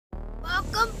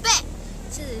welcome back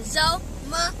to the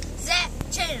Zoma Zach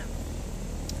channel.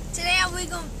 Today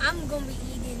I'm gonna be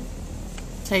eating.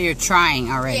 So you're trying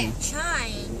already? Yeah,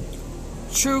 trying.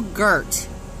 Trugurt.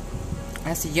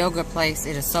 That's a yogurt place.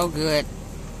 It is so good.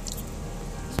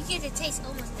 You get to taste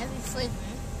almost every flavor.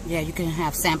 Yeah, you can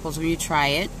have samples when you try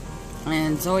it.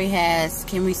 And Zoe has,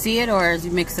 can we see it or does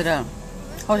you mix it up?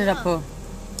 Hold it up, Pooh.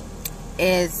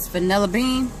 It's vanilla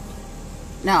bean?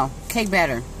 No, cake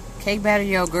batter. Cake batter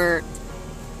yogurt.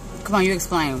 Come on, you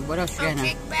explain. What else you got now?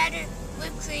 Cake batter,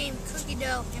 whipped cream, cookie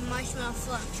dough, and marshmallow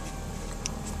fluff.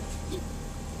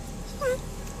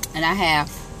 And I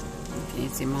have, can you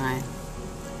see mine?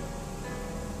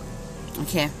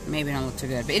 Okay, maybe it don't look too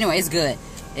good. But anyway, it's good.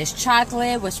 It's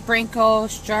chocolate with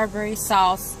sprinkles, strawberry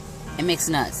sauce, and mixed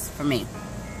nuts for me.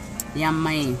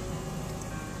 Yummy.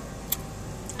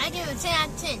 I give it a 10 out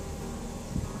of 10.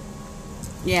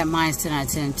 Yeah, mine's 10 out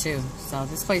of 10 too. So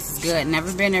this place is good.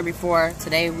 Never been there before.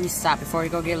 Today we stopped before we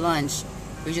go get lunch.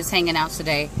 We were just hanging out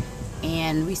today.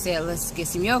 And we said, let's get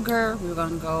some yogurt. We were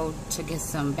going to go to get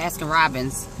some Baskin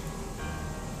Robbins.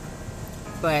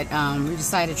 But we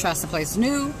decided to try someplace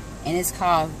new. And it's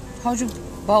called, hold your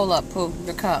bowl up, Pooh,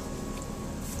 your cup.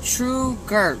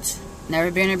 Trugurt.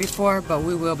 Never been there before, but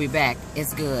we will be back.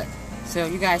 It's good. So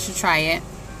you guys should try it.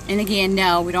 And again,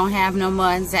 no, we don't have no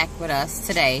Ma and Zach with us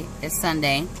today. It's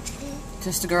Sunday.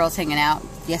 Just the girls hanging out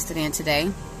yesterday and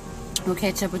today. We'll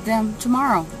catch up with them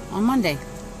tomorrow on Monday.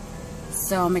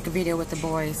 So I'll make a video with the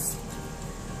boys.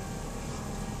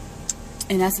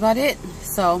 And that's about it.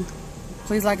 So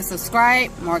please like and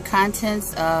subscribe. More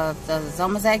contents of the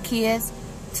Zoma Zach kids.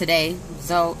 Today,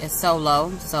 Zoe is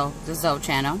solo, so the Zoe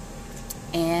channel.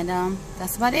 And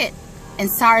that's about it. And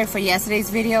sorry for yesterday's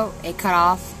video. It cut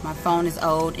off. My phone is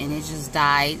old and it just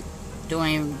died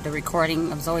doing the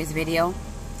recording of Zoe's video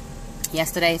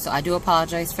yesterday. So I do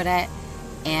apologize for that.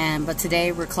 But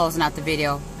today we're closing out the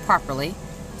video properly.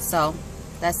 So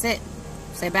that's it.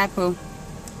 Say bye, Pooh.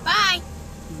 Bye.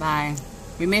 Bye.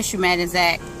 We miss you, Matt and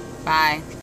Zach. Bye.